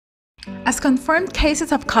As confirmed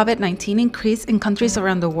cases of COVID-19 increase in countries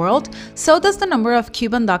around the world, so does the number of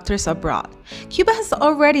Cuban doctors abroad. Cuba has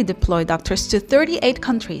already deployed doctors to 38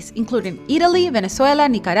 countries, including Italy, Venezuela,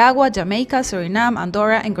 Nicaragua, Jamaica, Suriname,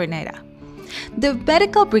 Andorra, and Grenada. The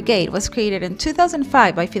medical brigade was created in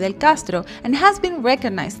 2005 by Fidel Castro and has been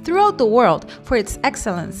recognized throughout the world for its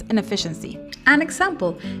excellence and efficiency. An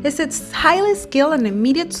example is its highly skilled and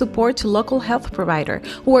immediate support to local health providers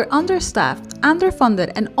who were understaffed,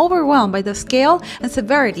 underfunded, and overwhelmed by the scale and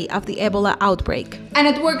severity of the Ebola outbreak. And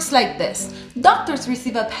it works like this. Doctors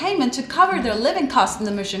receive a payment to cover their living costs in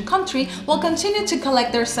the mission country while continue to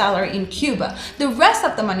collect their salary in Cuba. The rest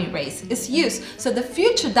of the money raised is used so the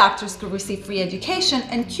future doctors could receive free education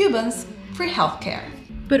and Cubans free healthcare.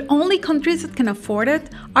 But only countries that can afford it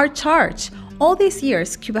are charged. All these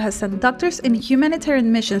years, Cuba has sent doctors in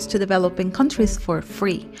humanitarian missions to developing countries for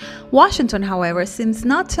free. Washington, however, seems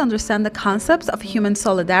not to understand the concepts of human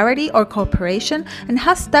solidarity or cooperation and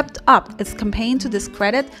has stepped up its campaign to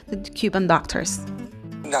discredit the Cuban doctors.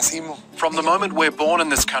 From the moment we're born in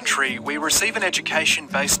this country, we receive an education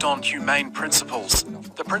based on humane principles.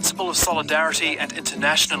 The principle of solidarity and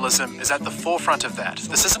internationalism is at the forefront of that.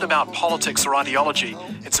 This isn't about politics or ideology,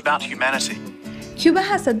 it's about humanity. Cuba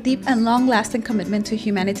has a deep and long-lasting commitment to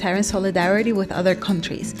humanitarian solidarity with other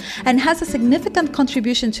countries and has a significant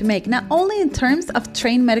contribution to make not only in terms of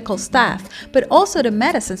trained medical staff, but also the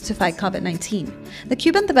medicines to fight COVID-19. The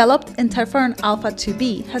Cuban-developed interferon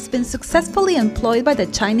alpha-2b has been successfully employed by the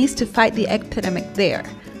Chinese to fight the epidemic there.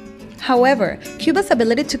 However, Cuba's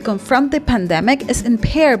ability to confront the pandemic is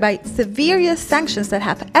impaired by severe sanctions that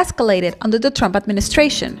have escalated under the Trump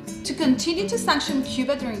administration. To continue to sanction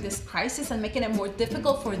Cuba during this crisis and making it more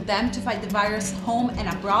difficult for them to fight the virus home and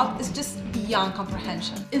abroad is just beyond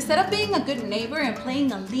comprehension. Instead of being a good neighbor and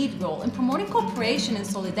playing a lead role in promoting cooperation and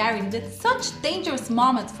solidarity that such dangerous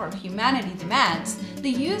moments for humanity demands, the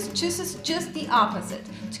US chooses just the opposite,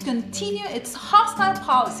 to continue its hostile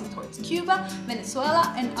policy towards Cuba,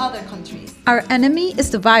 Venezuela, and other countries. Our enemy is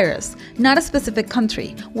the virus, not a specific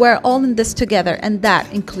country. We're all in this together, and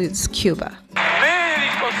that includes Cuba.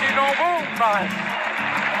 Médicos sin bomba.